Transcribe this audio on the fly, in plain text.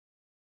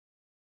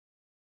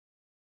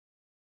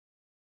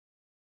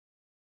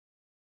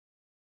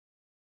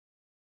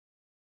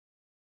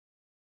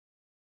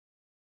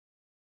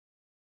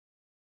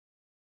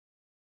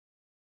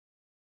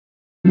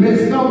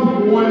Let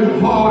someone's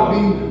heart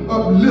be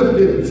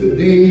uplifted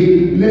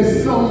today.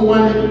 Let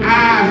someone's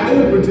eyes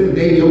open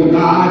today, oh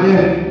God.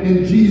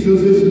 In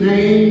Jesus'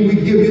 name, we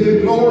give you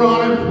the glory,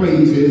 honor, and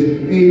praises.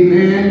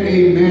 Amen,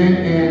 amen,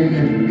 and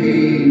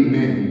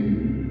amen.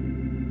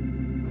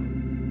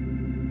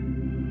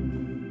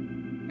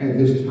 At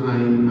this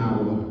time,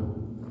 our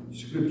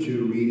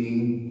scripture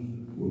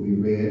reading will be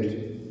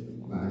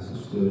read by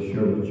Sister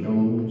Cheryl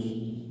Jones.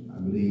 I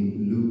believe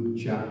Luke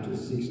chapter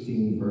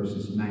 16,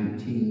 verses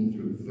 19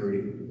 through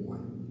 31.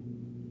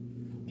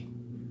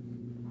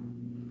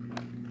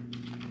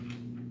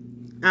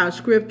 Our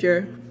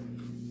scripture,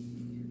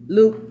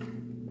 Luke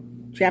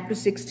chapter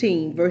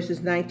 16,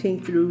 verses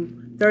 19 through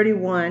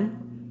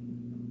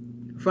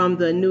 31, from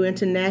the New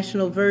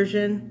International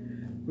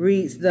Version,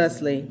 reads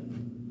thusly.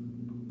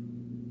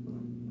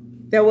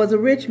 There was a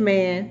rich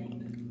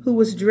man who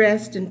was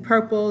dressed in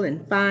purple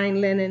and fine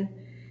linen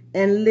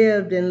and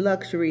lived in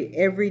luxury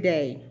every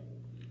day.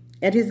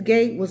 At his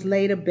gate was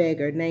laid a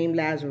beggar named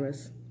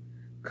Lazarus,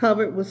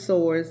 covered with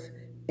sores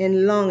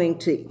and longing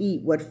to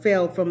eat what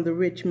fell from the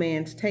rich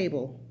man's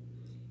table.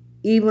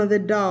 Even the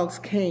dogs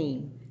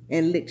came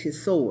and licked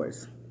his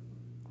sores.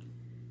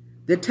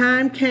 The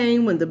time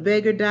came when the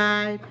beggar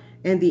died,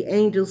 and the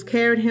angels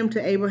carried him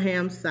to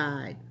Abraham's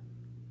side.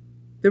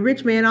 The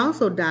rich man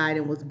also died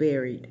and was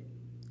buried.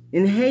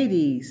 In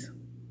Hades,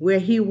 where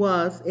he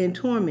was in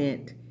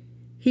torment,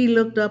 he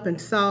looked up and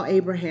saw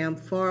Abraham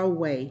far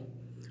away,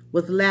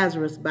 with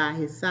Lazarus by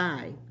his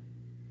side.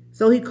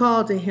 So he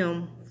called to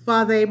him,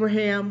 Father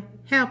Abraham,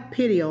 have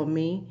pity on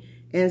me,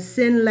 and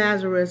send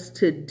Lazarus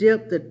to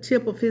dip the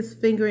tip of his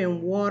finger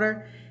in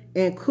water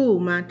and cool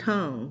my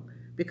tongue,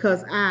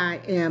 because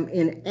I am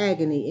in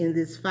agony in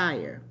this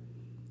fire.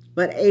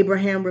 But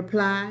Abraham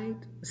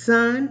replied,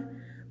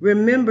 Son,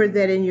 remember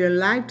that in your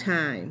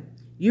lifetime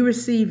you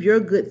received your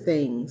good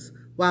things,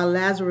 while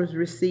Lazarus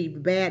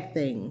received bad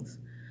things.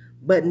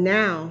 But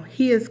now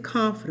he is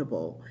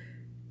comfortable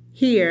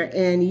here,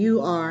 and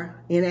you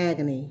are in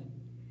agony.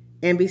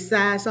 And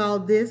besides all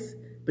this,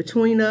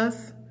 between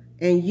us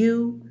and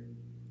you,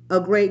 a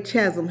great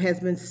chasm has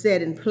been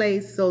set in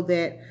place, so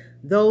that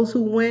those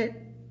who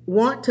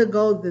want to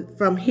go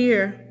from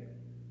here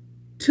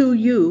to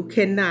you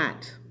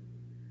cannot,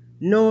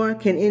 nor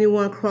can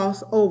anyone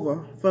cross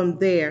over from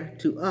there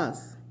to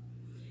us.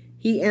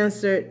 He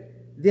answered,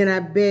 Then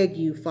I beg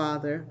you,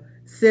 Father,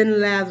 send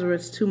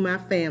Lazarus to my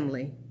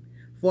family,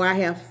 for I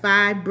have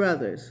 5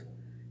 brothers.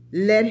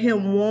 Let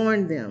him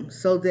warn them,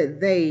 so that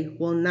they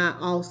will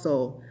not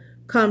also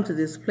come to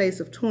this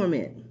place of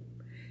torment.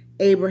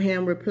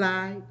 Abraham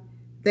replied,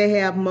 They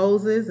have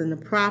Moses and the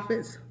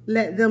prophets.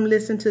 Let them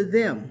listen to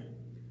them.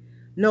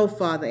 No,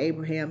 Father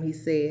Abraham, he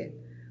said,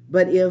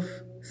 but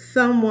if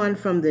someone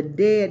from the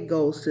dead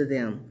goes to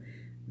them,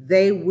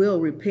 they will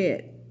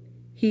repent.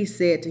 He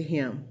said to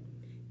him,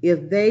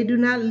 If they do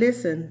not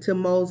listen to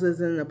Moses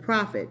and the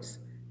prophets,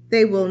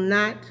 they will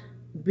not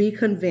be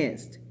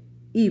convinced,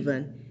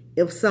 even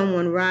if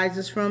someone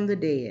rises from the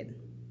dead.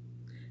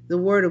 The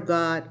word of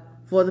God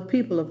for the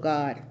people of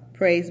God.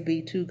 Praise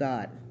be to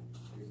God.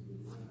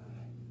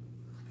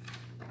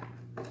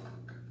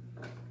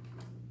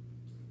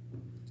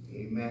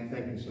 Amen.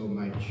 Thank you so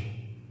much,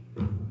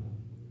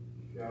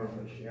 Cheryl,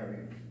 for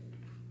sharing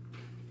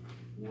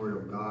the word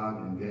of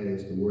God, and that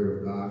is the word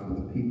of God for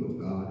the people of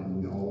God,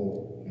 and we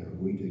all can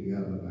agree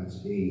together by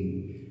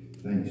saying,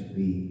 Thanks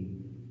be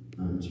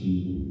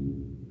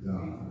unto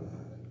God.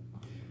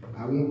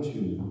 I want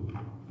to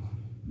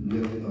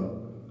lift up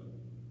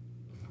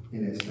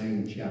in that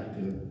same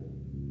chapter,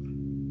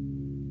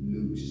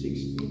 Luke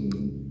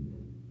 16,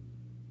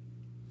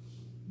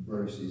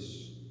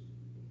 verses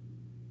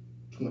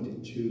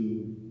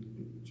 22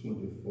 to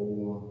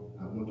 24.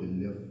 I want to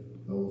lift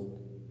those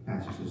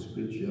passages of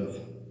scripture up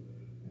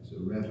as a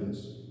reference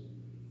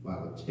for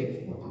our text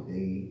for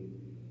today.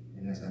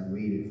 And as I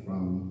read it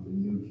from the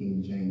New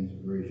King James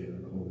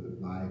Version of the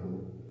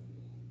Bible,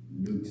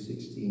 Luke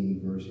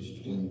 16,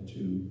 verses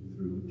 22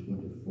 through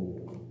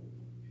 24.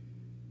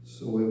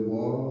 So it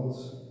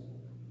was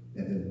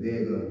that the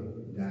beggar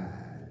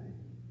died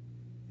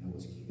and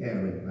was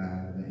carried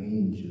by the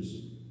angels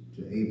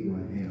to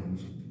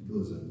Abraham's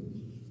bosom.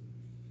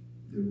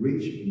 The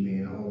rich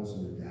man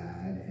also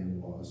died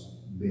and was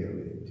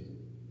buried.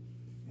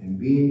 And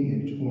being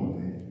in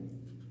torment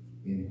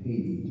in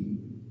Hades,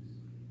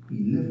 he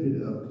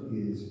lifted up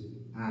his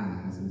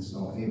eyes and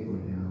saw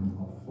Abraham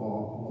afar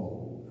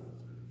off,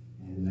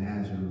 and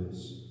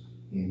Lazarus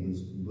in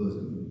his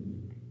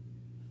bosom.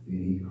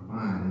 Then he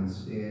cried and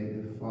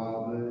said,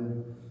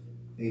 Father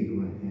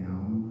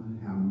Abraham,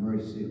 have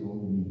mercy on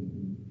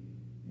me,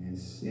 and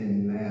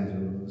send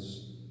Lazarus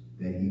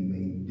that he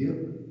may dip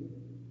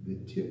the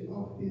tip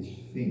of his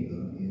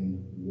finger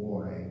in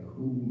water and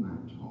cool my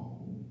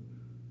tongue,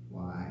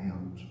 for I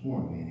am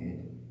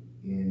tormented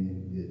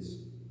in this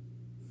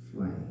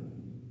flame.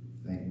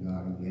 Thank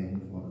God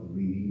again for the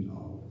reading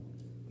of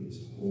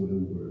his holy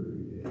word.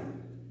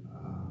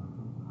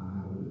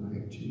 I would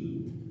like to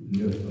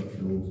lift up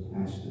those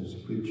passages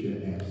of scripture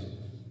as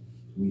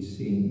we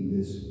sing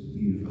this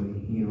beautiful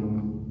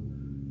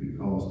hymn,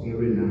 because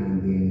every now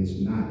and then it's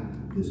not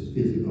this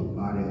physical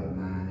body of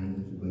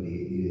mine, but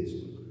it is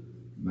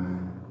my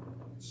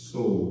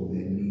soul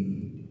that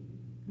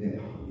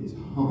is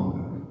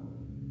hunger,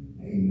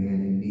 amen,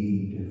 and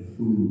need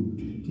food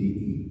to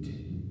eat.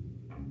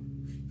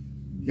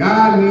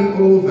 Guide me,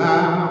 O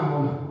thou,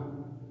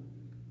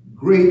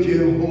 great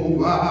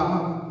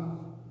Jehovah,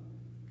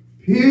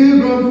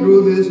 pilgrim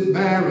through this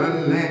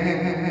barren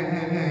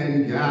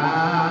land,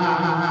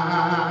 guide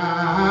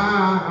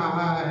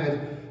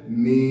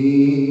me,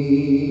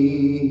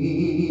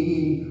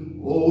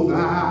 O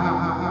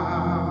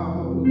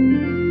thou,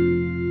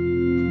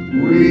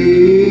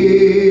 great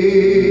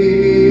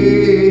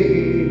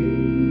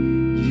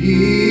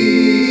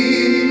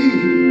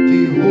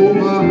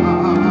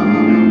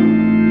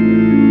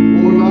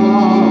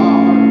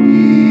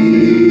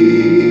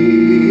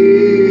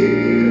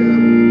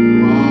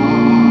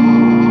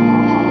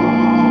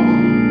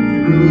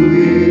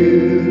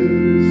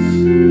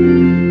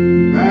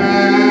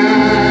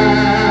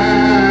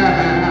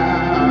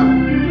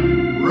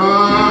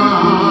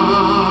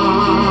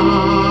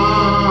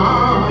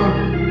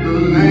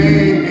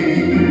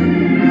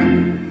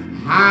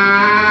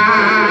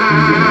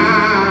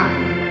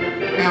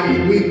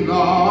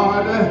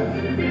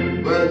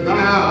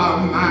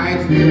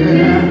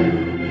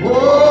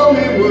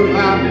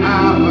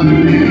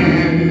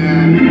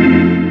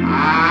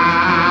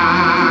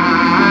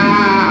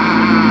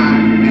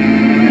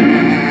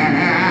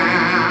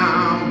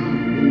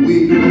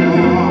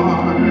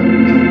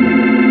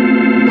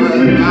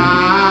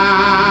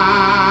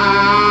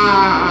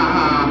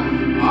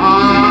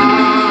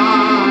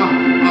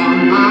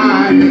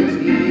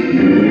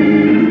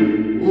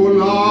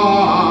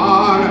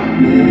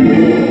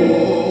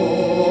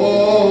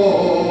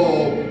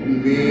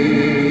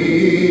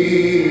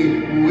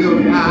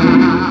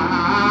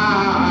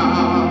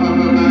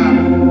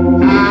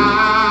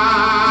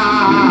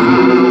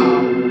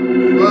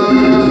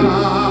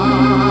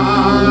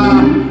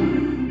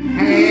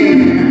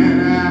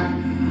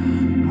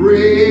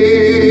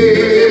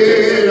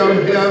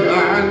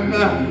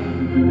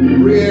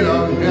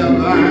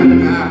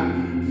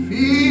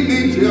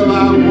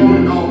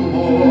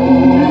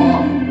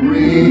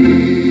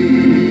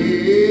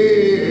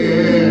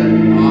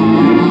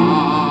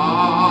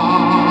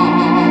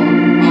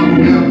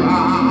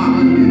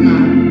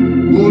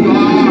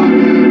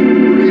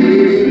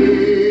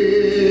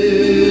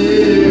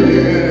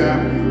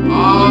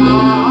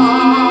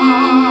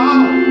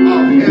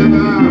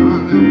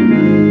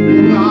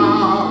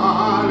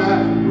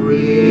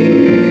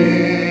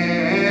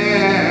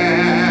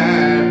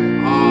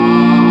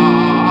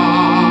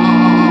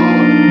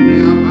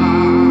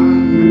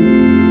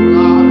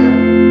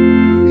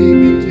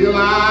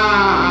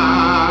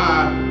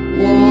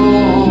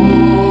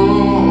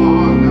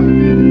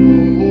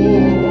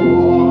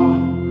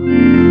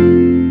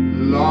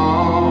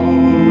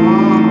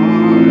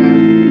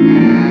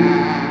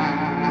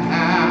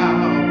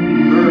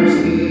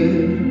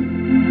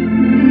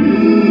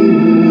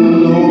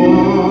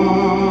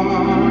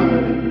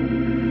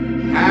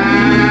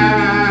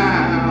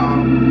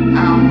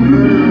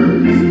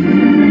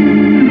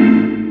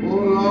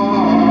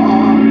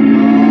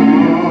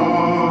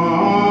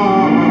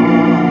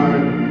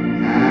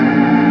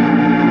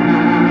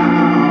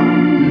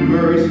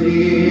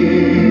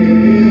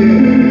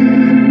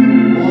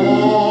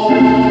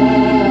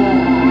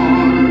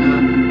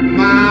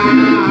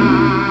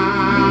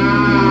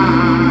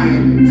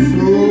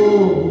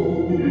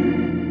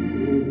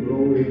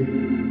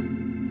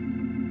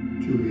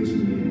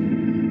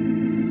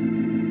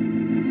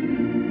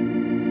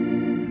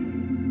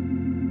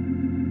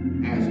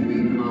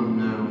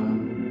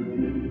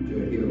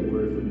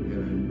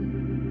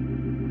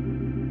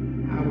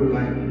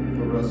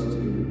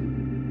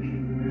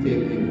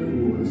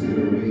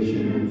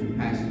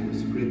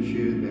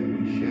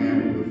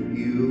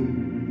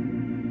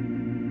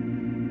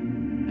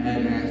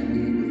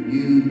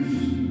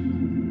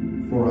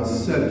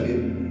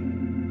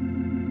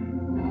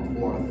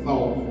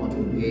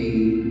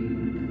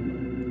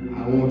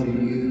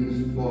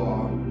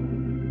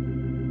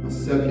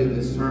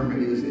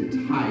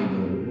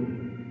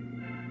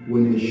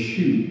when the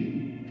shoe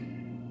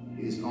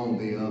is on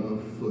the other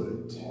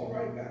foot. All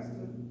right,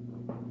 Pastor.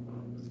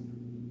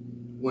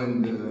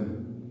 When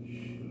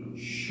the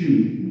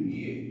shoe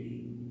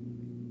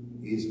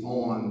is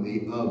on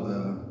the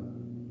other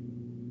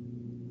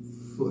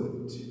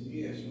foot.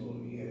 Yes, Lord,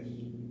 yes.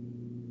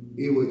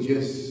 It was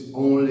just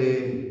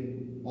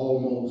only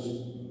almost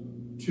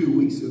 2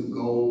 weeks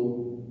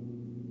ago,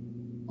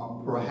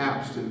 or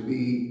perhaps to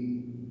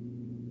be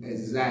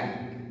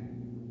exact,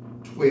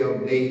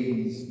 12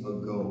 days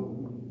ago,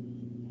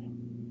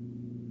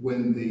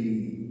 when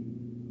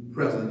the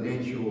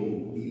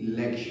presidential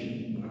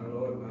election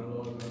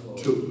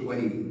took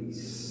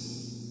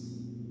place.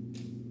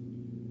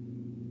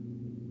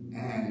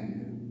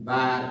 And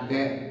by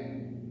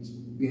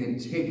that being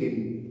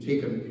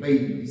taken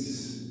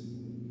place,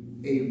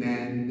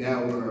 amen, there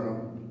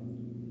were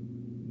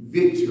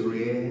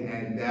victory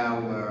and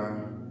there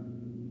were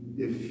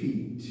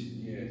defeat.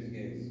 Yes,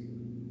 yes.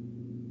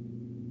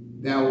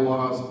 There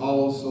was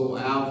also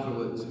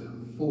afterwards,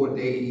 4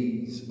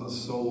 days or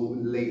so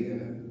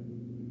later,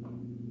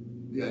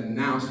 the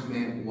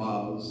announcement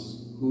was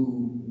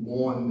who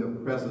won the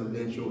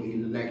presidential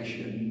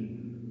election.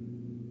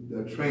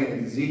 The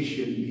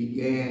transition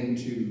began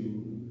to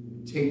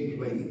take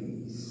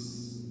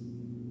place.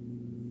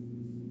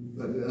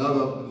 But the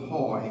other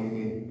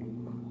party,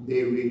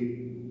 they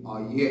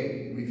are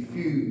yet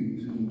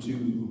refusing to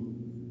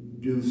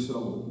do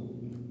so.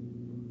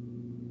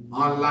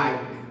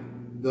 Unlike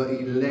the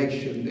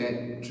election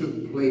that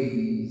took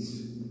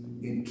place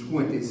in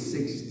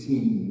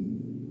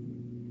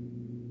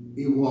 2016,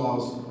 it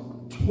was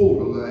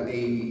totally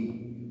a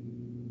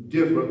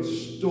different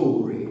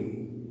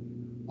story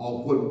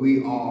of what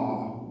we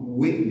are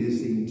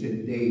witnessing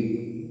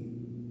today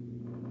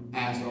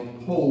as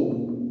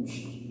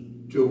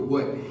opposed to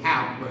what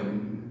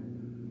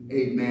happened,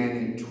 amen,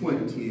 in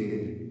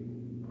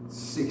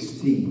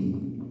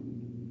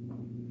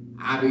 2016.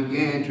 I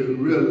began to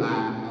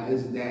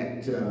realize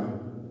that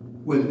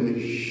when the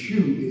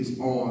shoe is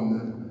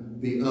on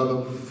the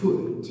other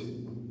foot,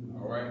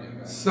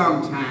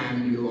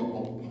 sometimes your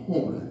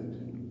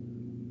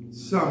opponent,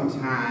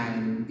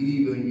 sometimes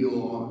even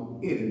your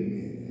enemy,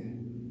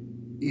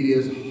 it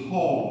is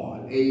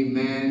hard,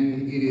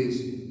 amen, it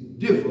is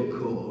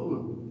difficult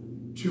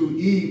to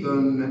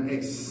even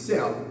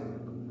accept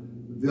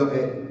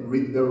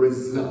the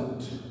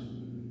result.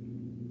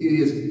 It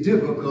is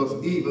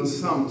difficult even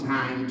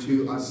sometimes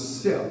to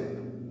accept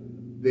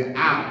the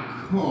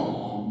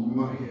outcome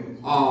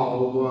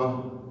of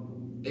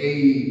a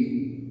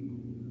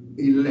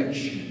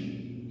election.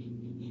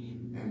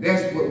 And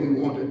that's what we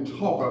want to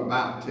talk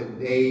about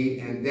today,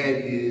 and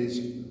that is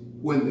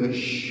when the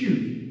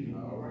shoe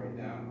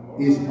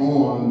is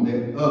on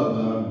the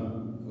other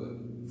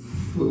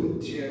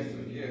foot. Yes,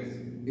 yes.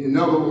 In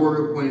other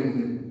words,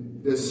 when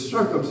the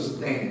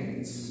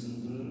circumstance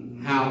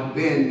have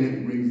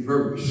been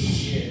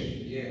reversed,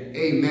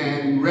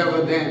 amen,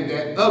 rather than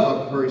that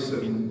other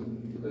person,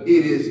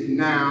 it is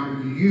now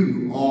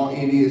you or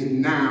it is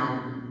now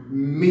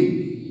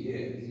me.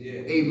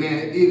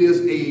 Amen. It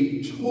is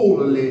a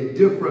totally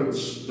different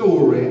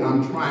story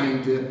I'm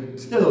trying to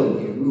tell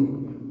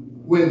you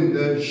when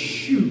the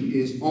shoe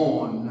is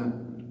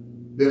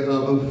on the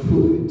other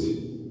foot.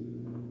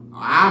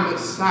 I'm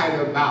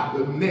excited about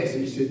the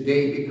message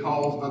today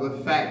because of the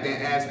fact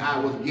that as I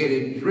was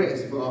getting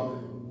dressed for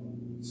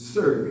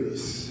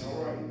service,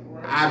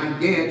 I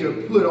began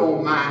to put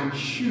on my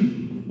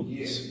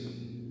shoes.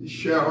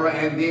 Sure,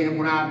 and then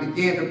when I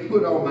began to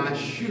put on my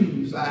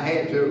shoes, I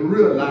had to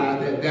realize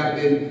that there have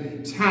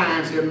been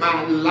times in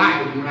my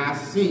life when I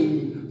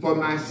seen for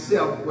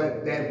myself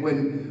that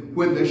when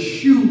the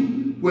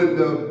shoe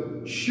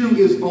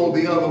is on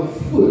the other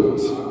foot,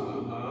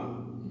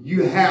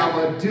 you have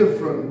a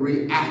different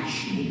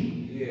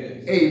reaction.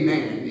 Yes.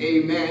 Amen.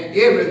 Amen.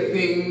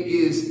 Everything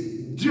is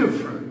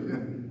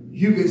different.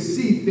 You can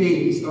see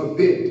things a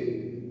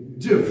bit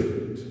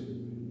different.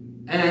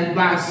 And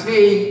by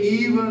saying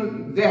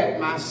even that,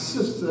 my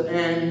sister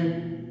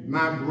and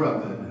my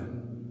brother,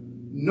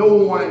 no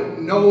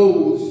one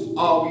knows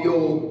of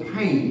your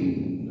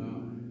pain.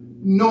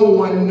 No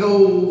one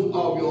knows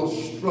of your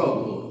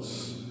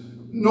struggles.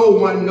 No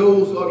one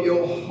knows of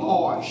your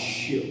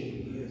hardship.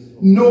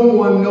 No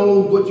one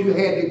knows what you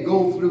had to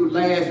go through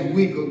last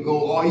week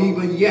ago or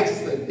even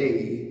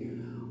yesterday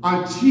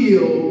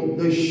until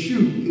the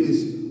shoe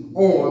is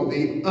on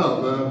the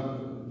other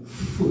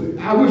foot.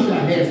 I wish I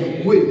had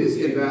some witness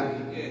in the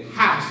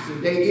house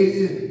today.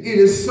 It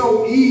is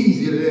so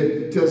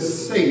easy to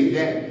say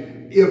that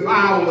if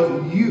I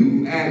was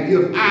you and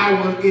if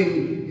I was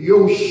in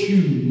your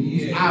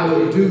shoes, I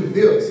would do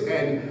this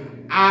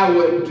and I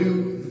would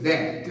do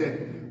that.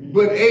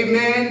 But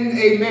amen,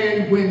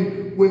 amen, when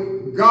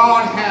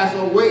God has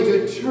a way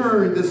to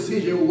turn the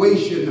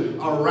situation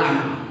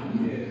around.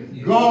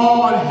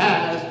 God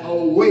has a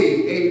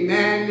way,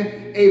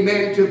 amen,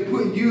 amen, to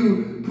put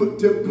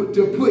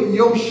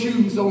your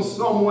shoes on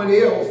someone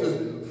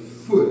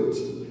else's foot.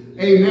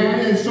 Amen.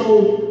 And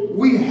so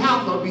we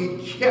have to be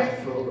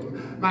careful,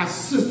 my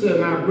sister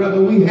and my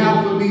brother. We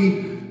have to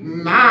be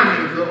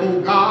mindful,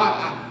 oh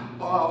God,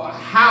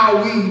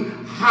 how we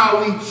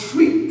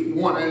treat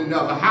one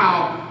another,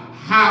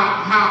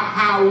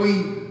 how we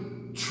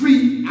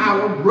treat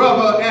our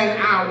brother and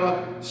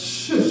our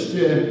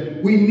sister.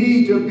 We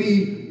need to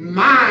be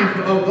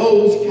mindful of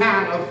those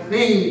kind of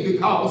things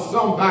because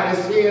somebody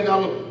said a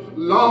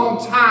long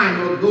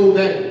time ago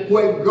that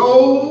what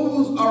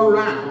goes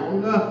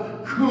around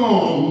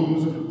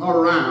comes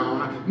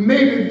around.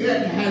 Maybe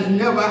that has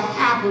never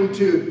happened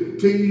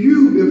to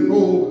you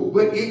before,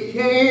 but it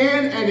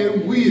can and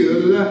it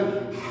will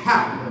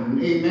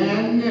happen.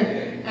 Amen.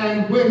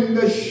 And when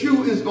the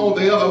shoe is on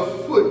the other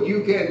foot,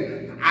 you can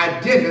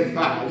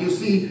identify. You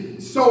see,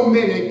 so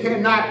many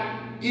cannot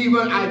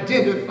even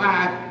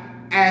identify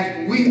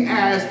as we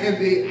as in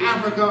the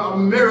African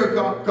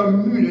American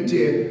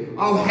community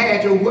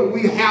what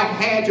we have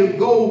had to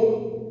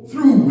go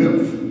through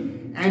with.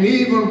 And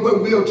even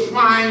what we are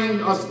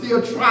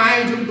still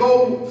trying to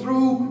go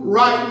through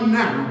right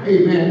now.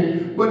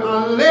 Amen. But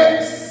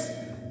unless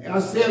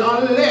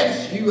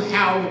you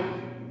have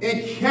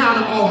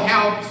encountered or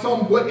have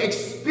somewhat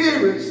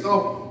experience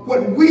of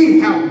what we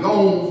have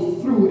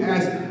gone through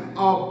as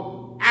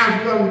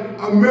African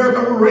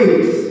American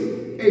race,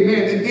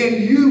 amen, and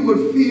then you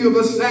would feel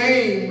the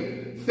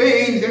same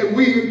things that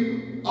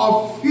we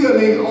are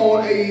feeling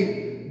on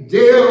a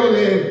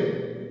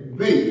daily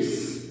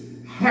basis.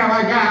 Have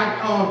I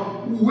got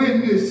a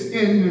witness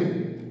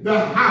in the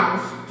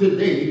house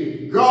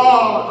today?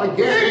 God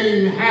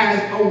again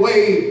has a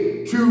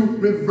way to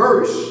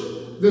reverse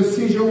the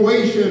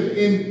situation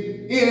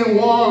in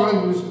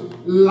anyone's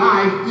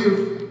life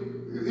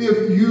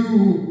if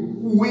you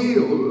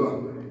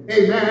will.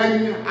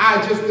 Amen.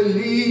 I just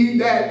believe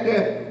that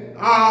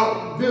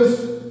this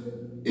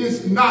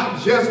is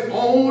not just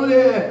only,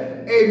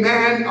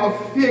 amen, a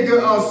figure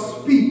of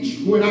speech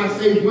when I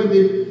say when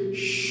the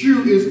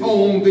shoe is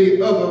on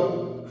the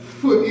other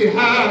foot. It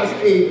has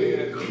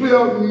a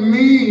clear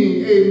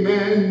meaning.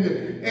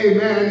 Amen.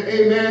 Amen.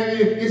 Amen.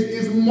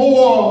 It's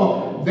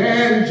more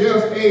than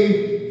just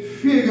a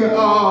figure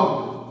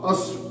of a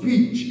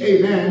speech.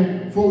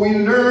 Amen. For we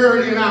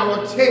learn in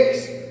our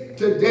text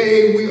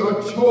today, we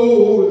are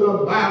told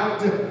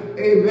about,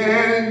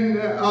 amen,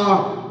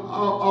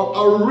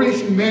 a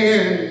rich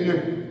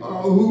man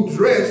who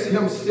dressed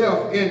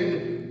himself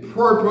in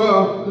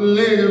purple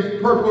linen,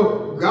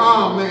 purple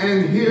garment.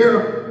 And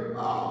here,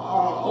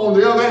 on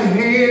the other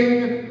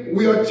hand,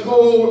 we are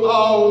told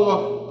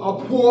of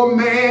a poor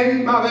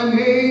man by the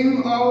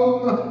name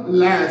of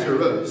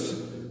Lazarus.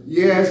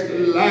 Yes,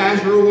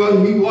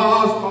 Lazarus, he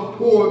was a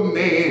poor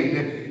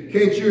man.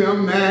 Can't you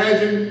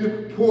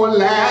imagine? Poor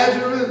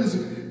Lazarus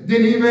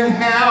didn't even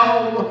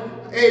have,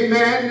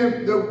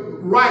 amen, the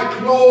right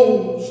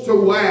clothes to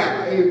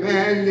wear.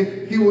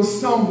 Amen. He was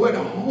somewhat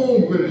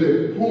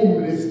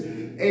homeless.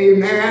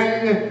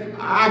 Amen.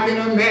 I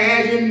can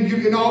imagine, you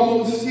can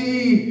almost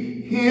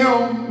see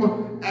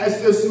him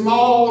as the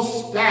small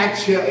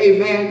stature.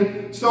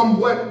 Amen.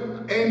 Somewhat,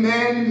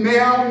 amen,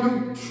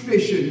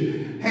 malnutrition.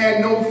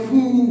 Had no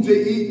food to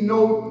eat,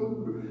 no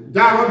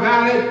doubt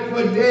about it,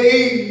 for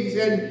days,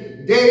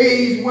 and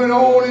days went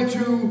on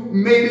into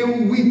maybe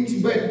weeks.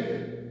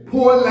 But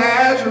poor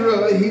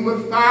Lazarus, he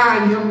would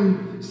find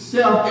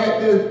himself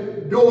at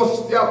the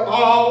doorstep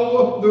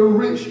of the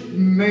rich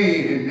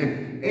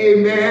man.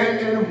 Amen.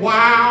 And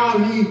while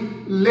he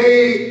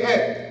lay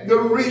at the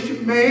rich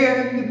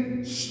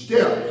man's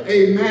steps,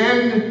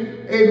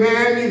 amen,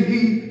 amen,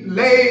 he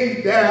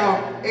laid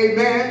there,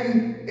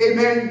 amen,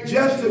 amen,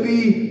 just to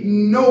be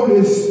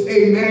noticed,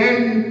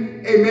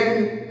 amen,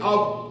 amen,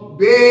 of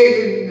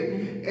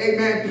begging,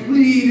 amen,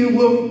 pleading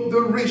with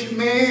the rich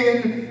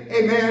man,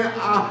 amen,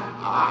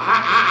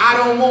 I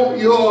don't want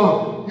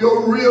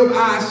your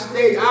ribeye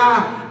steak,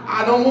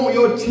 I don't want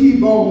your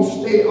T-bone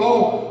steak,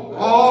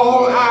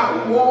 all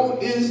I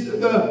want is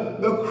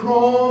the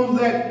crumbs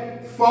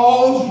that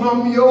falls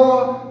from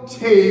your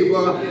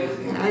table.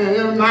 And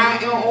in my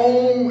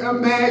own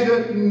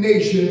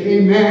imagination,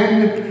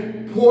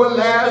 amen, poor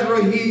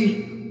Lazarus,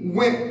 he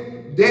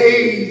went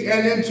days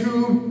and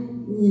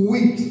into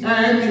weeks,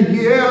 and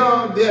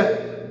here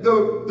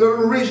the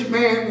rich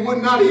man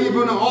would not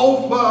even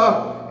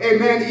offer,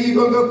 amen,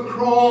 even the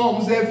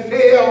crumbs that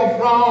fell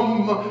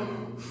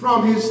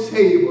from his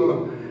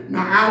table.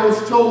 Now, I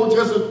was told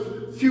just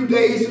a few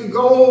days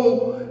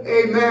ago,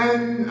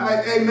 amen,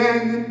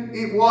 amen,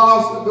 it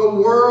was the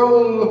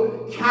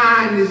World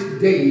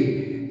Kindness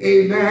Day.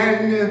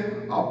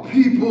 Amen.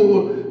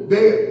 People,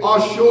 they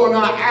are showing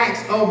our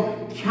acts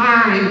of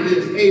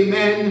kindness.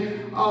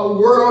 Amen.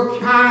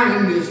 World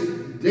Kindness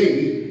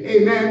Day.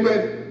 Amen.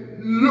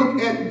 But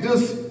look at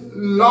this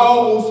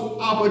lost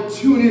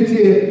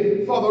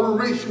opportunity for the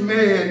rich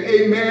man.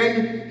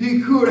 Amen.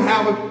 He could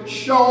have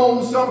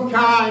shown some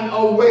kind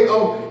of way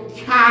of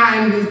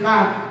kindness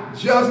by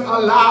just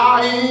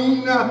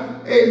allowing,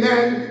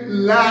 amen,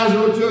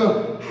 Lazarus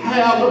to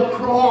have the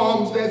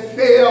crumbs that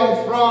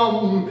fell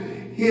from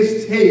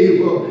his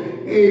table.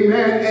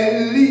 Amen.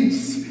 At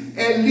least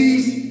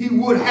he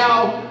would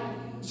have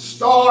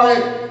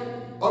started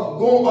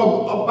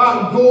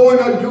about going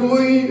or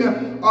doing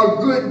a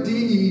good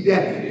deed.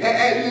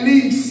 At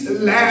least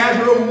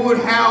Lazarus would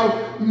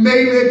have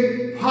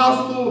maybe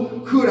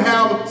possible could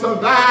have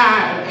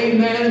survived,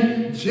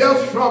 amen,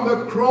 just from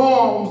the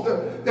crumbs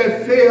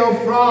that fell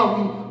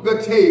from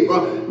the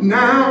table.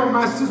 Now,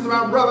 my sister,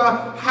 my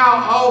brother,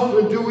 how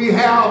often do we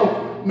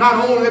have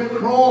not only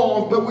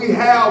crumbs, but we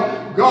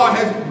have, God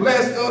has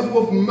blessed us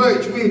with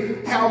much.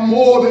 We have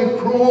more than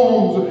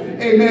crumbs,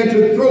 amen,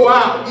 to throw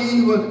out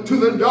even to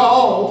the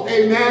dogs,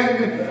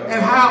 amen.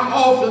 And how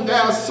often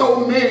there are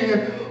so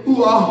many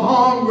who are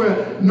hungry,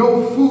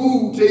 no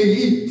food to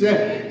eat,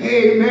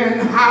 amen.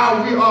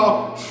 How we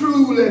are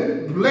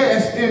truly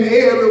blessed in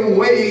every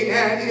way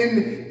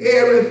and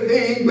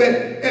everything, but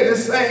at the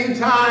same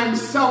time,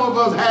 some of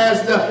us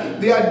has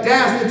the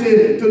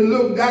audacity to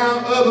look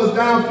down others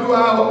down through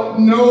our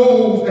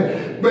nose.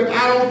 But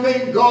I don't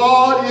think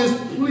God is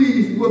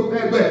pleased with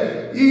that.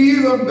 But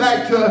even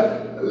back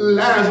to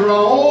Lazarus,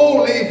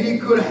 only if he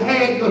could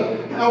have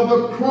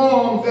the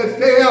crumbs that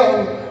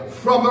fell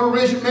from a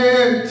rich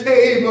man's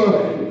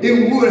table,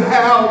 it would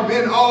have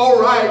been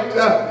all right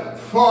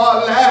for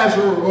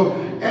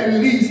Lazarus. At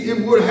least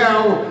it would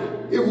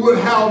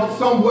have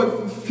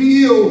somewhat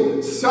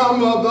filled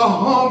some of the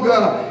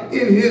hunger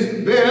in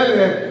his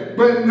belly.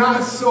 But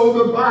not so.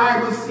 The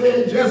Bible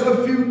said just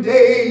a few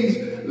days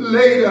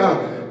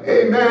later,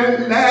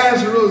 amen,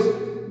 Lazarus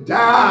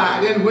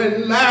died. And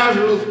when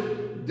Lazarus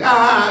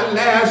died,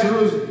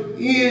 Lazarus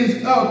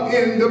ends up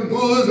in the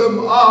bosom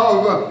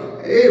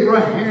of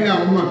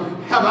Abraham.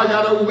 Have I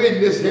got a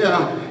witness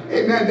here?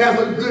 Amen. That's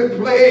a good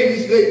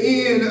place to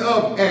end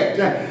up at.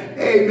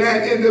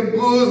 Amen. In the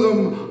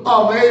bosom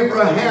of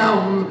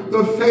Abraham,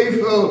 the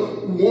faithful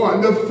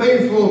one, the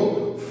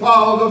faithful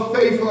father, the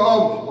faithful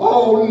of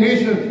all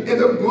nations, in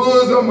the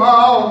bosom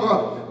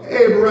of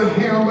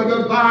Abraham. But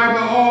the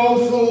Bible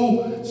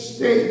also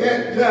states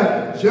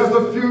that just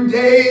a few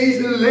days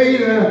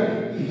later,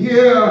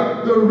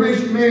 here the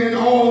rich man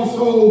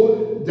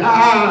also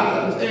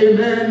dies.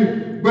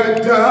 Amen.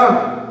 But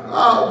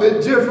the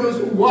difference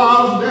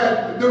was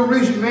that the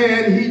rich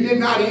man, he did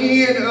not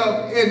end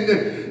up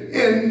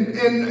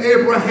in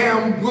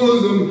Abraham's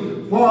bosom.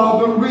 For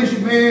the rich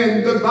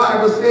man, the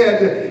Bible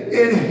said,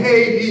 in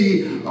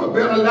Hades, or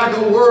better like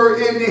a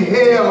word, in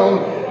hell,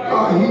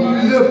 he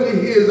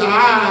lifted his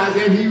eyes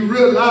and he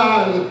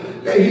realized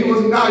that he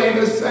was not in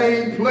the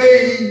same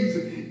place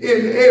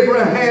in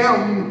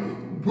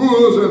Abraham's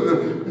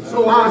bosom.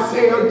 So I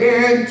say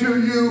again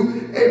to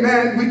you,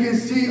 amen, we can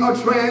see a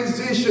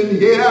transition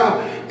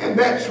here. And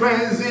that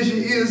transition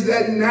is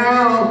that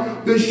now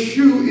the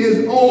shoe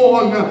is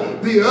on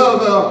the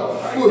other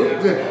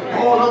foot.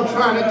 All I'm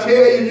trying to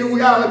tell you, you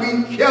got to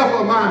be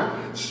careful, my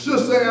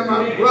sister and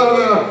my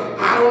brother.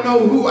 I don't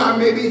know who I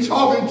may be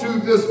talking to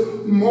this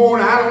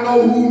morning. I don't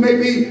know who may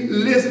be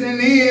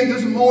listening in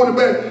this morning,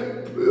 but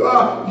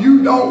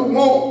you don't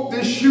want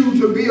the shoe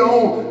to be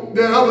on,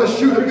 the other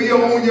shoe to be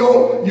on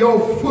your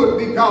foot,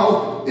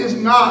 because it's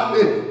not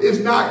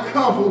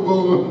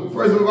comfortable.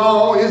 First of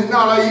all, it's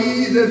not an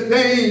easy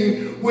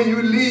thing when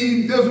you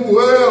leave this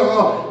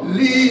world,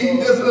 leave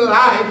this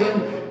life,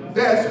 and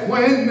that's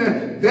when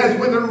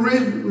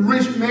the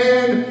rich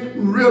man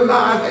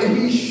realized that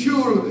he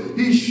should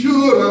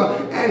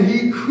and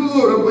he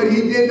could, but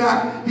he did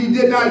not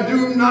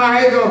do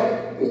neither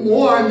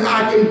one.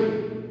 I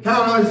can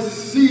kind of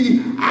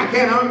see, I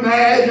can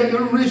imagine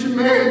the rich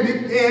man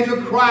began to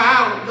cry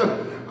out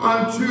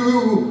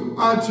unto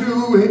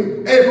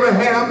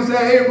Abraham,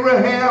 say,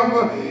 Abraham,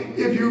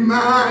 if you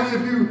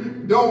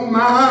don't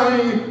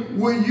mind,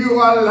 will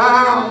you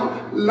allow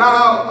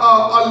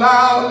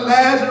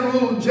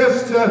Lazarus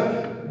just to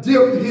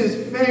dip his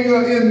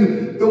finger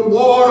in the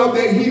water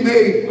that he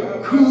may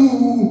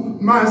cool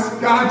my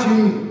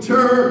scorching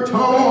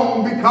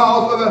tongue,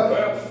 because of the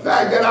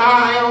fact that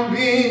I am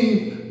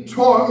being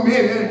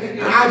tormented.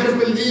 And I just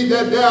believe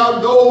that there are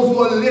those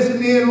who are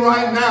listening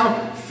right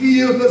now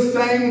feel the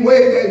same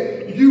way,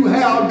 that you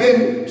have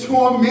been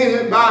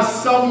tormented by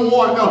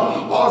someone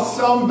or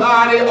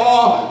somebody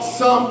or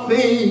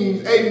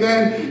something.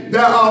 Amen.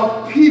 There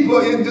are people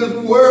in this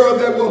world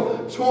that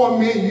will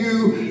torment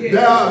you.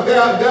 Yeah.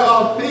 There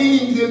are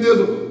things in this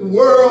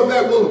world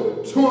that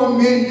will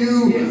torment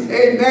you. Yes.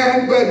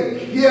 Amen. But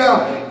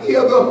here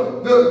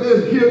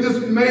this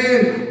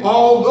man,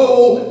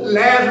 although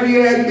Lazarus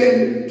had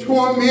been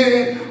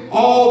tormented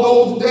all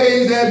those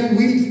days as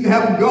weeks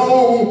have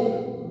gone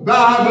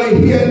by, but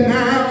here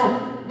now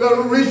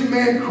the rich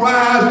man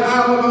cries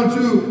out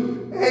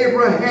unto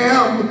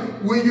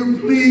Abraham, will you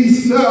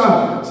please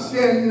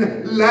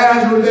send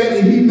Lazarus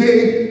that he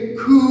may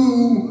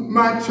cool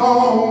my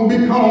tongue,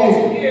 because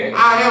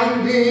I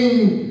am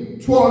being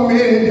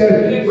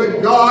tormented.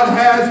 But God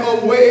has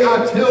a way,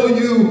 I tell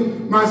you,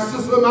 my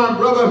sister, my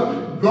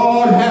brother,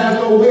 God has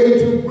a way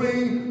to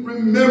bring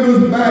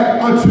remembrance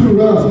back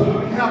unto us.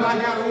 Have I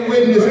got a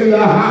witness in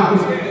the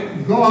house?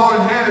 God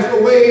has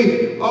a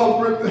way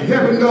of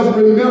helping us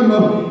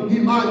remember. He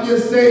might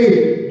just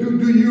say,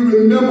 do you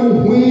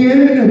remember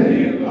when? Do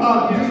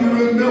you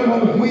remember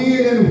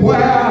when and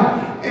where?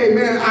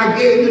 Amen. I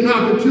gave you an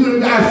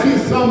opportunity. I see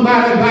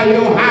somebody by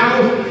your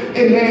house.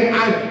 Amen. I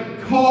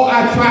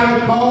try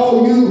to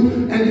call you,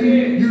 and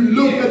you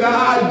look at the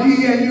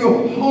ID and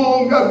you're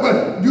hung up.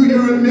 But do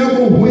you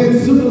remember when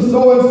sister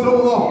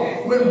so-and-so or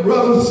when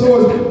brother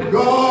so-and-so?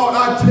 God,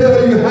 I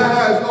tell you,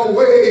 has a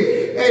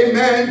way,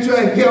 amen, to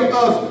help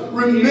us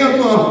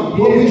remember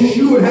what we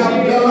should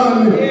have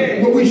done,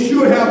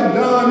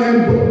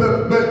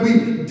 but we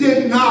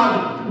did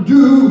not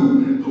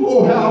do.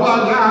 Oh, how I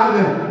got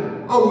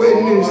a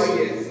witness.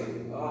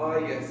 Oh,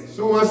 yes.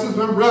 So my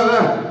sister and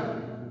brother,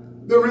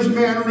 the rich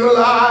man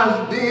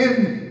realized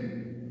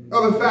then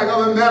of the fact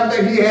of the matter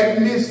that he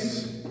had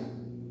missed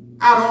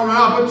out on an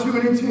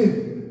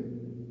opportunity.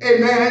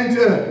 amen,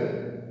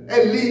 to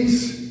at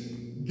least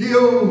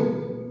give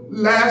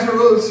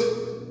Lazarus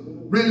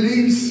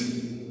release,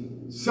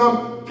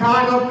 some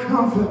kind of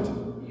comfort.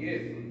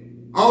 Yes.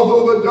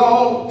 Although the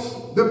dogs,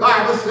 the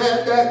Bible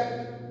said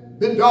that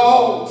the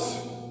dogs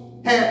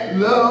had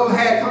love,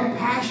 had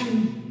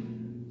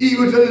compassion,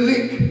 even to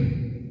lick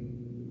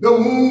the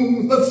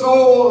wounds, the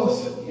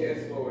sores, Yes,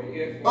 Lord.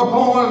 Yes, Lord.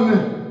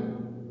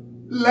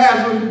 upon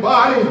Lazarus'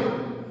 body.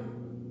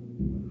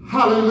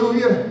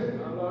 Hallelujah.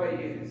 My Lord,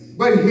 yes.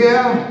 But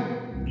here,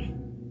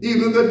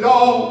 even the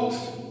dogs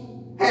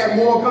had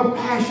more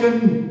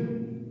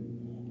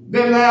compassion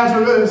than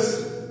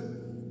Lazarus.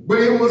 But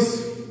it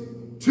was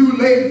too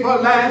late for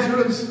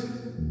Lazarus.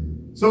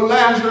 So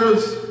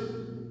Lazarus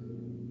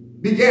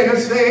began to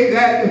say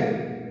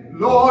that,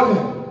 Lord,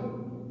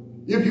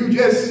 if you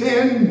just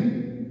send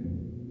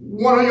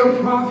one of your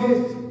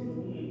prophets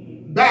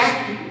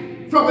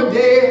back from the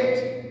dead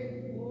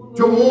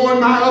to warn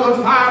my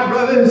other 5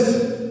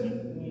 brothers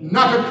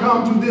not to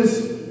come to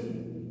this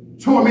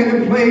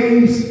tormented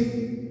place.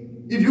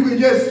 If you could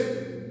just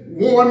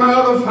warn my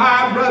other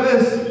 5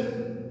 brothers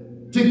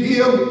to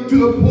give to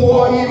the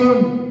poor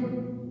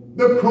even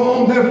the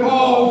crumbs that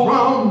fall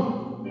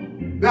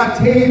from that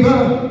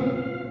table.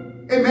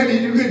 Amen.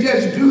 If you could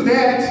just do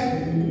that.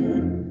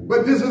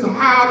 But this is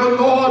how the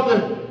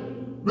Lord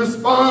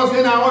responds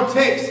in our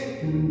text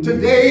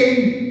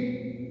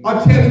today,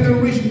 are telling the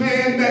rich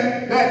man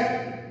that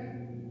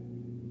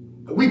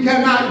we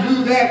cannot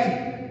do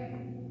that,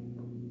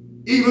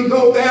 even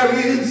though there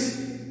is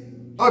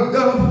a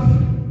gulf,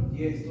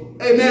 Yes,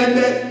 Lord. amen,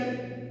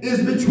 that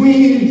is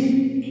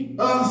between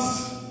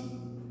us,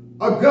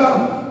 a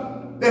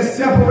gulf that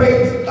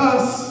separates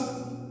us,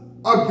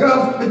 a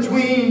gulf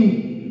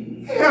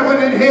between heaven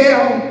and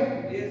hell.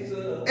 Yes,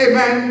 sir.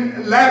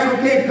 Amen. Lazarus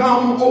can't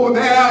come over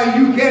there,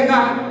 and you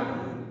cannot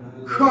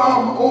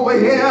come over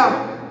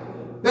here.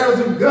 There's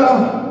a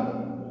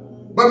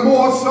God. But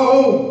more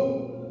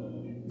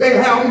so, they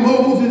have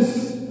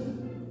Moses.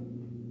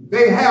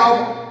 They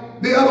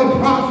have the other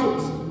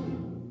prophets.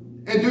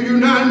 And do you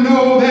not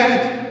know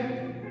that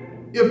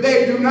if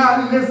they do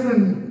not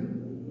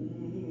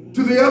listen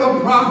to the other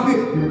prophet,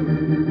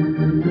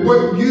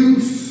 what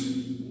use,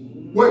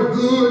 what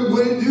good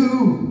would it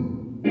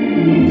do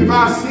if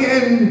I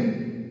send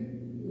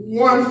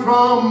one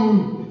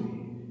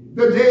from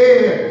the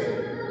dead?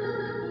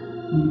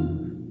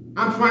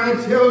 I'm trying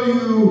to tell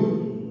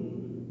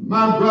you,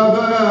 my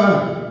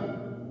brother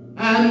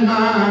and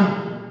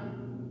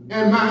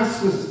my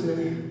sister,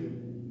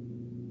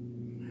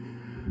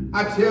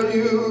 I tell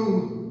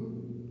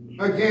you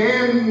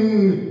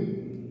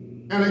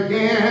again and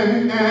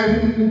again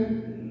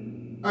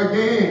and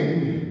again,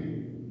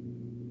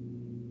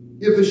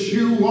 if the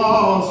shoe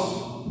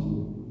was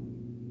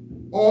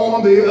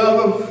on the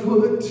other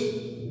foot,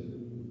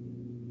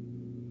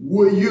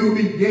 will you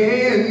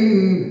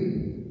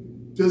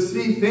begin to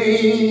see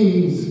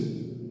things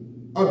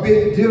a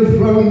bit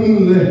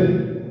differently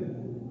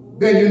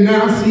than you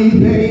now see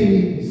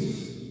things?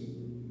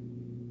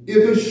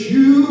 If the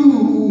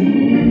shoe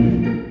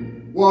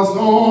was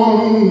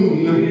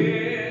on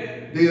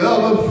the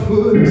other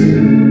foot,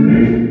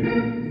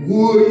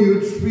 would you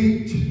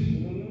treat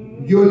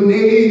your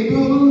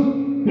neighbor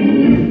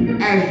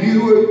as you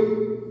would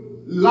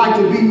like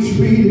to be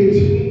treated?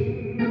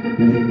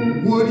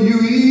 Would you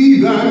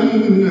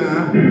even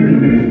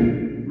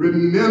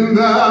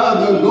remember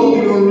the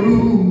golden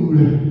rule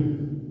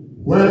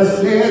where it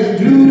says,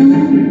 do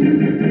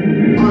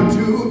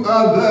unto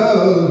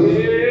others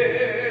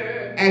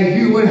and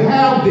you would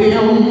have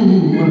them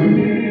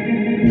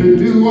to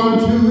do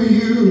unto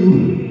you?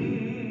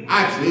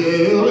 I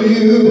tell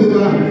you,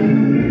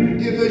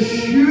 if the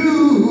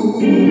shoe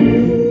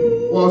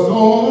was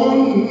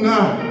on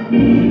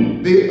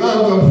the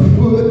other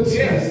foot,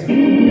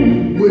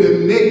 would it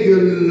make you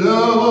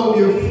love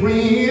your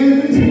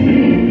friends?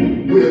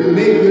 Would it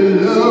make you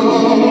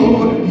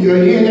love your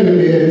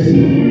enemies?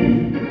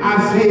 I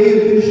say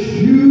if the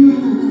shoe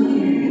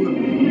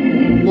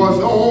was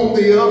on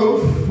the other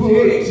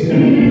foot,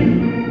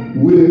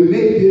 would it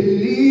make you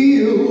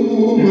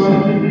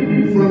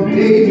live from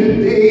day to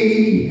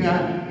day,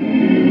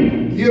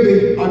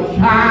 giving a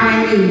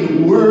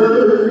kind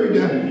word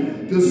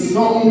to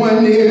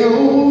someone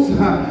else?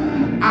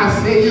 I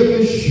say if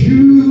the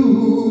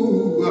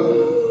shoe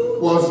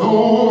was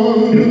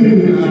on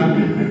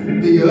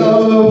the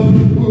other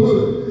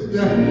foot,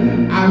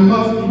 I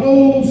must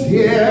close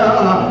here,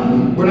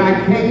 but I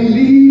can't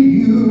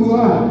leave you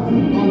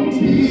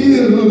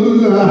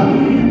until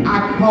I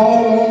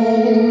call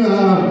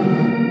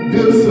on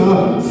this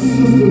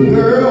sister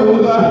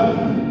girl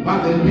by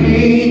the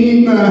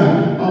name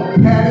of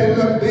Patty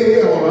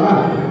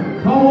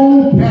LaBelle. Come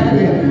on,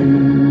 Patty.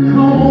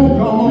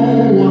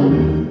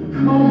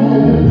 Come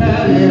on,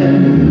 Patty.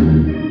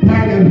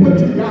 Patty, what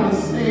you gotta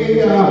say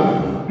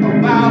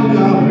about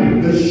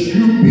the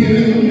shoe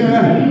being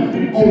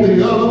on the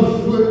other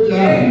foot?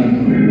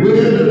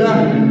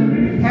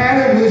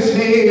 Patty will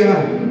say,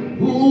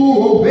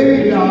 oh,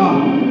 baby,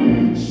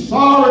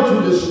 sorry to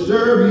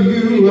disturb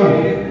you,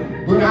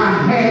 but I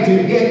had to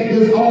get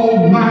this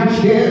off my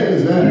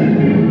chest.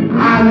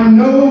 I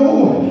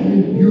know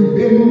you've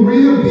been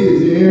real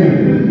busy,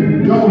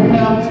 don't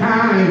have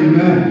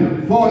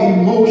time for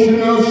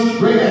emotional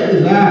stress.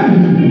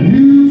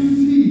 You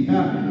see,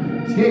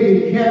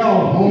 taking care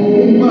of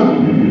home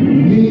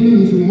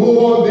means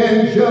more than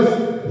just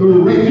the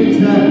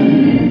rent.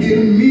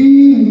 It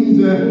means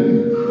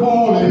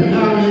calling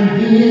now and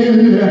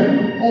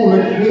then, on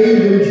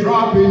occasion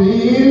dropping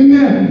in,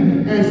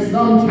 and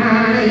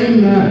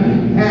sometimes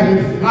having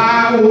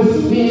flowers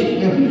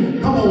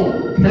sent. Come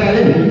on,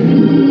 Patty.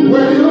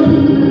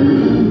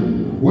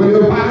 Well,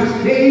 if I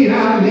stayed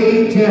out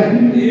late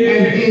and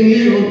didn't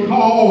even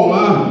call,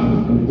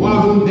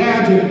 wasn't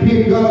there to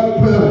pick up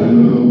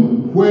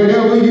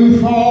wherever you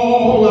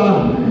fall,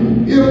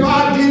 if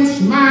I didn't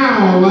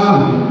smile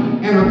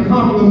and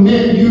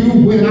compliment you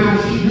when I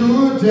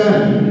should,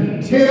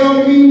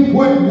 tell me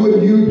what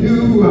would you do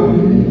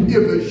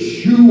if the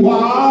shoe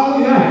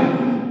was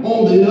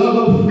on the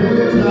other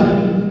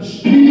foot?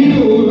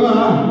 Still,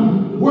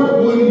 what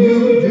would you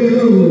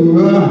do?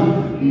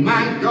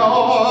 My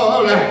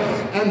God,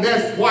 and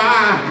that's why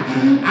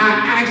I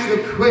asked the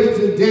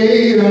question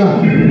today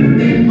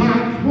in my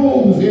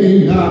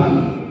closing,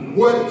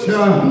 what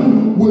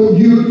would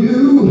you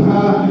do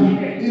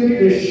if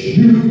the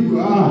shoe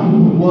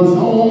was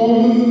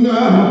on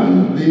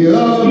the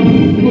other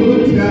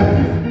foot?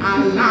 I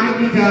like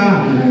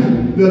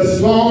the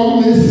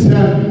psalmist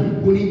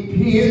when he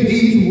penned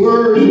these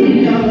words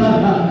together,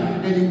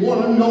 and you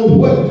want to know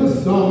what the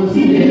psalmist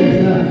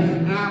says.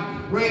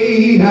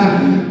 Pray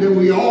that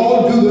we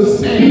all do the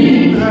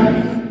same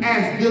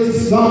as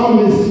this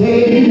psalmist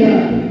say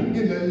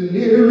in the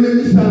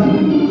lyrics.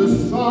 The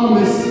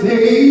psalmist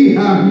say,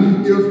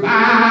 if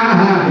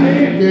I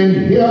can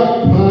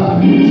help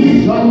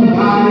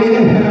somebody,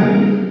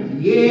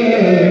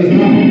 yes,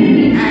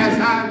 as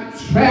I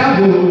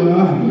travel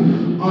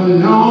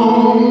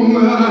along,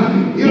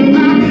 if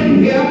I can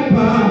help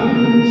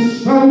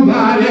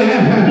somebody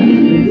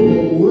with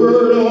a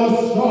word or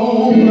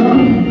song,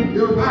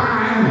 if I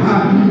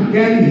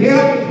can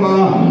help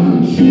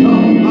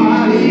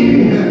somebody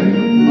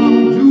from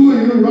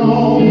doing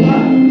wrong,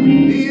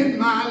 then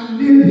my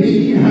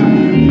living,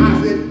 I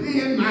said,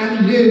 then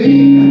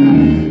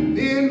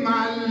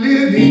my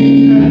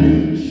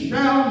living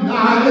shall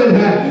not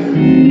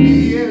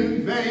be in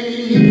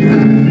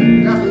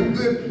vain. That's a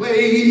good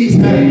place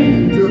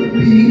to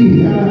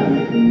be,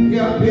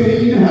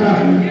 helping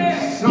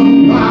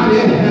somebody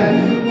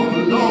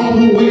along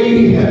the way.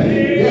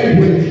 That's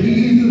what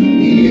Jesus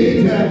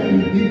did.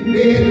 He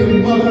fed the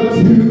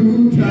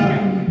multitude,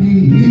 he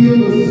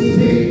healed the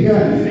sick,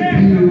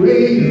 he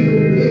raised the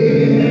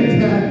dead.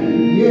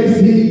 Yes,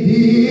 he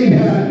did.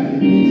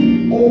 He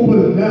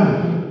opened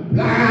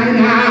blind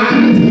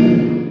eyes,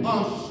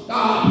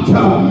 unstopped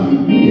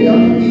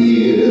deaf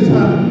ears,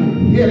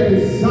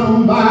 helping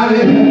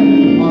somebody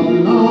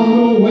along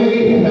the way.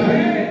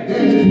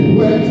 That is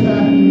what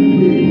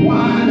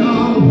required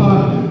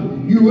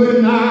of you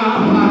and I.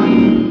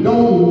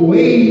 Don't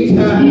wait. I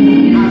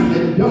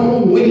said,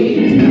 don't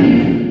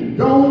wait.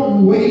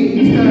 Don't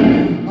wait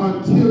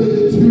until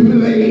it's too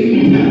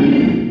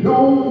late.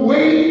 Don't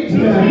wait. Do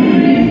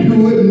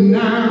it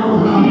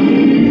now.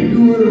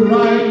 Do it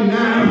right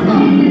now.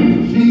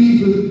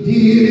 Jesus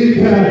did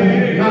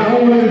it. Not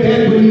only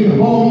that, but he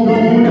hung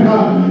on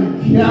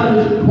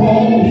Calvary's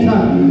cross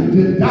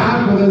to die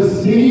for the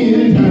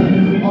sins of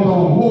the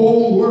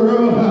whole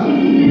world.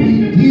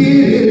 He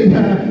did it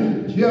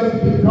just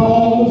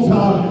because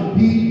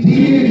he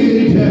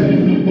did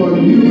it for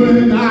you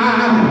and I.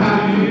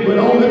 But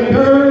on the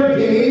third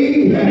day,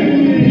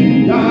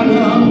 he got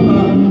up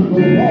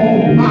with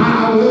all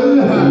power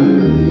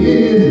in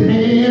his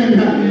hand.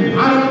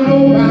 I don't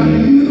know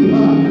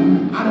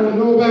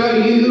about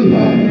you,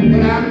 but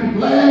I'm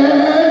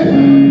glad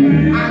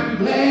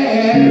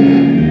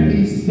he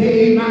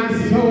saved my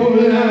soul.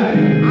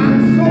 I'm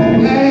so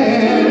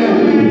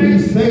glad he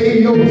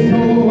saved your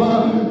soul.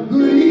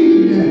 Good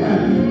evening,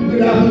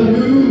 good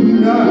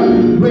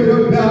afternoon,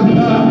 greater Bethel.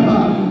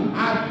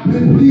 I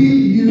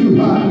plead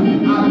you, I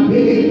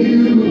beg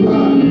you,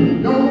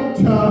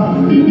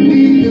 don't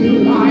leave this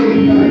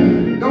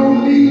life, don't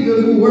leave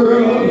this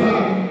world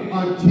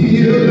until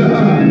you've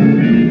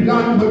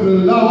done what the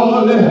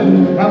Lord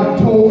have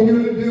told you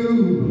to do.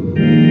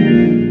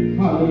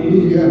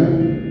 Hallelujah.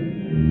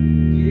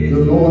 The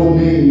Lord's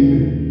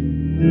name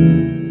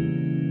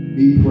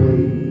be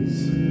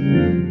praised.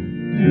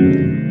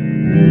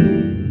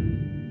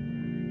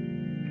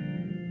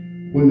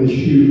 When the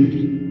shoe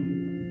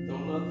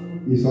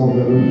is on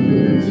the other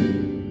foot,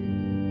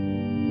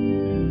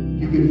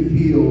 you can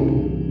feel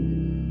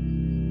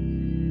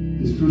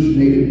the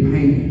excruciating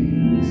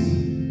pains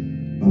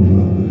of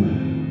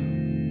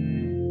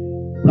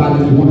but I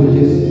just want to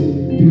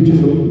do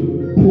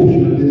a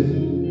portion of this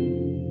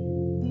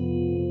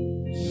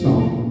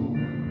song.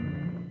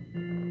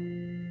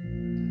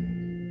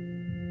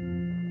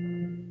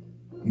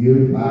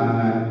 If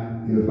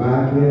I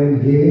can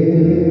hear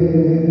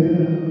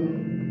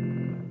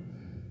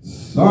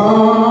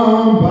some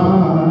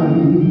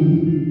somebody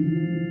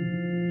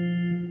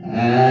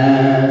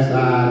as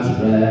I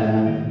travel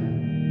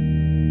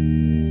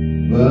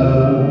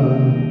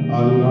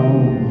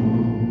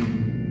alone.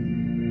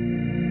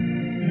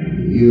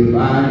 If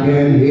I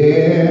can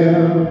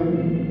help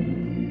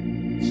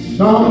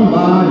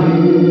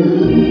somebody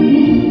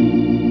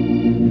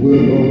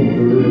with a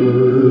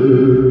word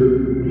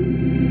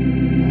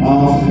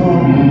or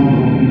song,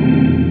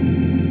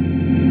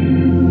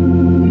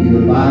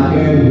 if I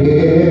can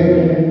help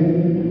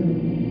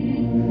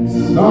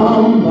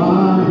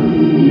somebody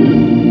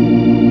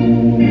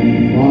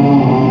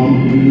from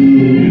doing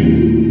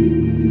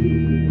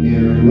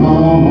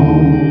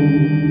wrong,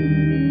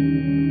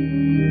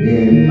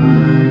 then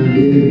my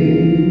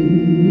living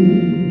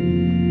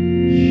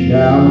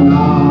shall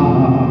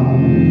not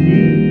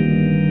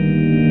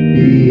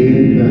be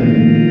in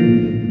vain.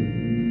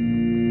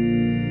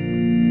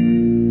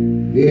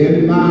 Then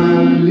my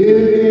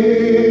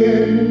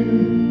living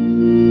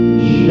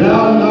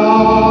shall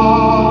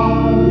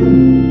not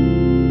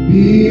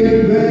be in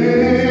vain.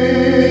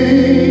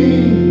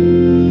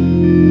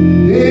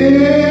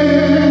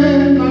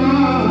 Then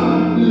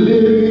my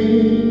living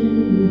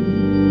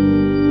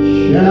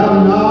shall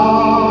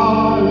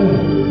not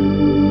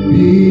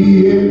be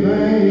in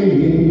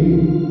vain.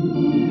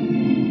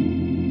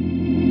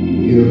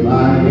 If I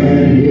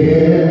can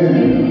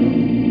help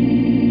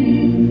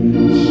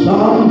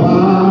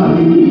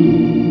somebody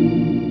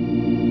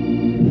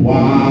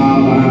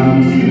while I'm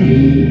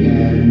singing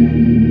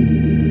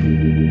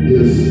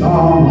this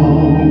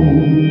song,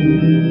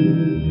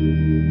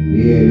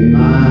 in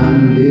my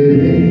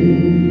living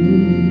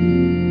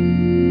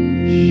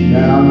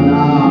shall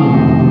not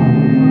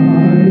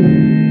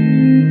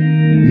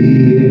be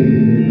in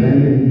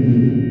vain.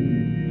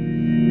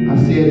 I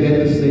said that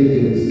to say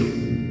this: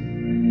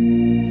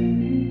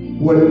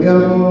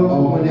 whatever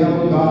or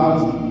whenever God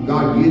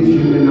gives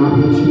you an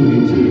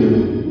opportunity,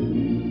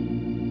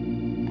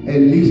 at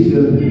least to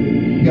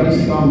help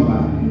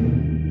somebody.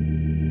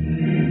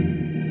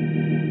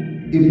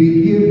 If He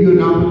gives you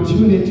an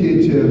opportunity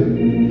to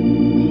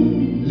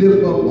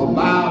lift up or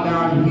bow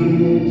down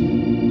head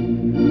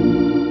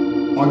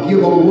or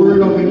give a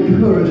word of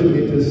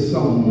encouragement to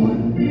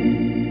someone,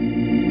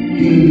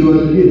 then your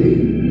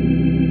living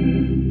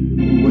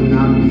will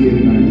not be in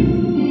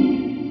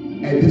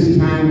vain. At this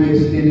time, we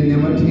extend an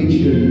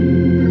invitation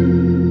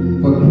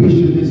for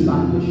Christian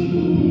discipleship.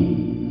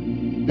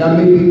 There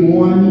may be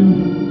one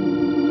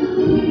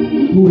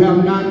who have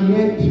not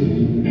yet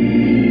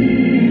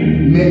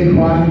met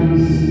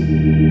Christ.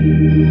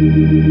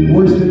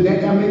 Worse than that,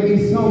 there may be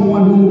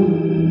someone who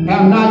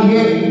have not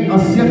yet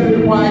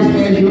accepted Christ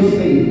as your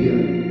Savior.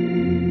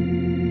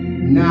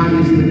 Now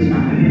is the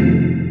time.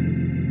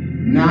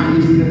 Now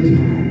is the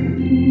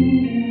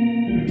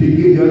time to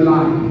give your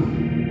life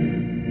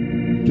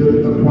to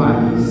the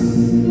Christ,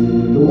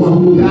 the one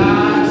who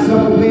died,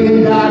 suffered,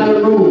 and died and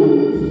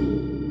rose,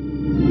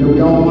 that we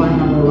all might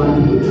have a right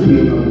to the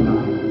tree of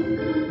life.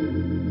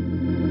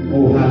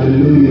 Oh,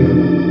 hallelujah.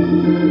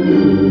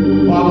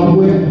 Father,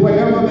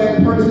 wherever that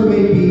person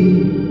may be,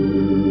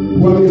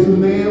 whether it's a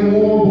man,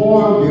 woman,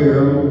 boy, or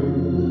girl,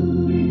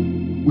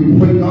 we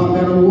pray, God,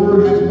 that a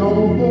word has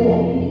gone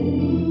forth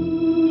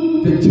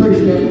to touch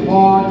that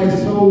heart, that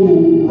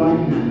soul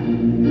right now.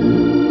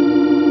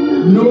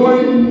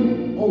 Knowing,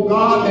 oh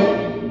God, that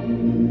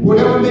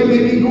whatever they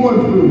may be going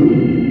through,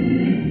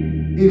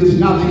 it is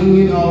not the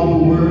end of the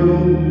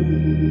world.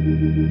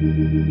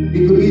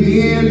 It could be the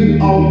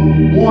end of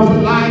one's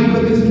life,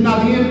 but this is not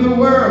the end of the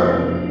world.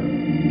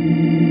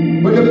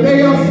 But if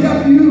they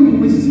accept you,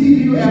 receive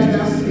you as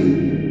their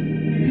Savior,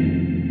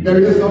 there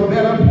is a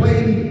better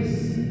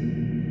place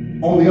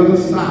on the other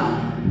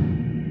side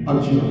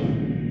of joy.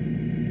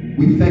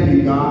 We thank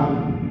you, God,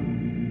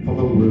 for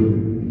the word.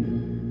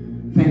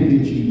 Thank you,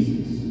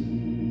 Jesus.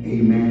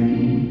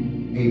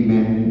 Amen,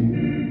 amen,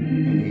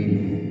 and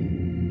amen.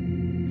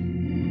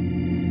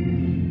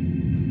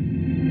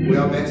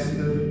 Well, that's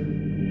the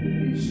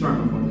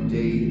sermon for the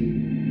day.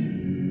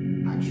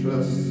 I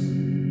trust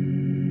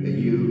that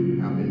you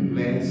have been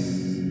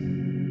blessed,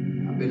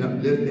 have been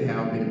uplifted,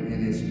 have been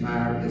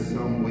inspired in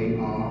some way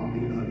or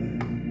the other.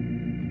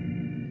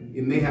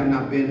 It may have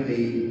not been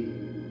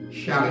a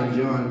shouting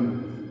John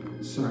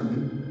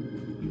sermon,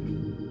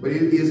 but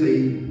it is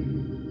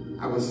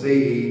I would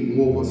say,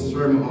 more of a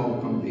sermon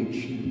of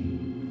conviction.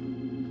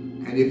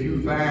 And if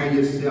you find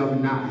yourself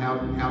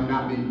have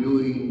not been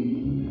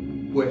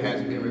doing what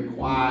has been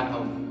required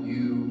of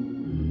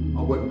you,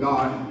 or what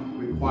God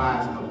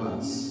requires of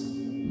us,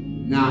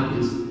 now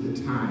is the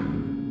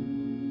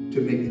time to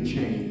make a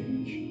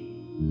change,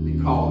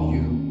 because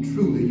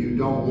you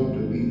don't want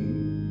to be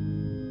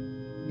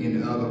in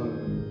the other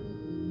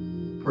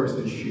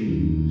person's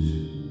shoes.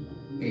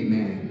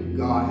 Amen.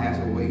 God has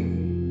a way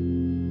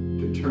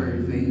to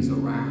turn things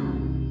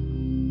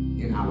around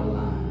in our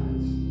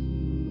lives.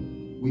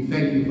 We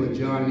thank you for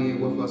joining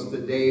with us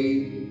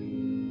today.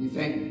 We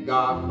thank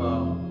God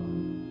for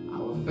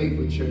our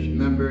faithful church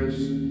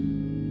members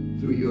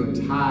through your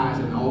tithes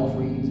and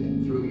offerings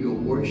and through your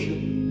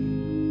worship.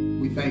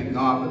 We thank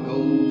God for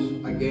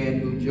those, again,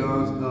 who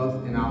joins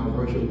us in our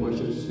virtual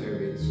worship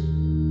service.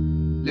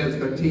 Let us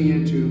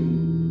continue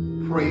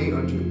to pray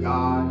unto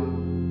God.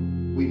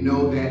 We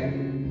know that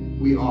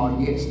we are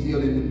yet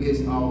still in the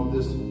midst of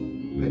this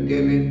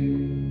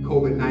pandemic,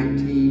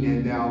 COVID-19,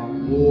 and there are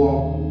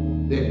more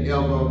than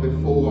ever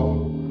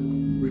before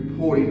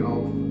reporting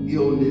of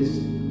illness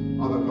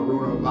of the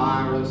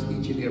coronavirus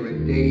each and every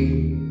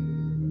day.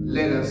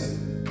 Let us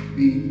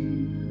be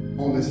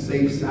on the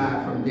safe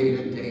side from day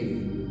to day.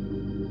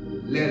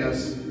 Let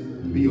us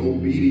be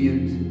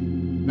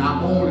obedient,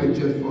 not only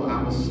just for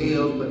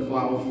ourselves, but for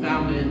our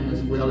family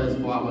as well as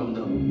for our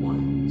loved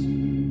ones.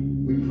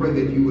 We pray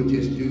that you would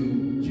just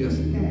do just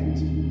that.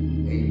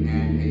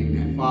 Amen,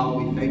 amen. Father,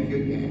 we thank you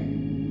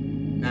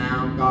again.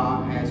 Now,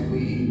 God, as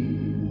we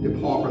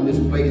depart from this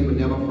place, but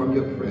never from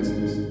your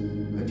presence,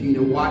 continue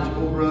to watch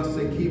over us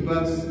and keep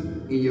us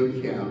in your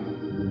care.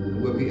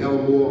 And we'll be ever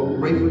more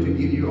grateful to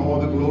give you all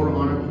the glory,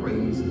 honor, and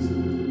praises.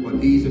 For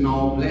these and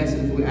all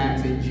blessings we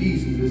ask in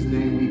Jesus'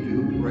 name we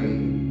do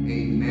pray.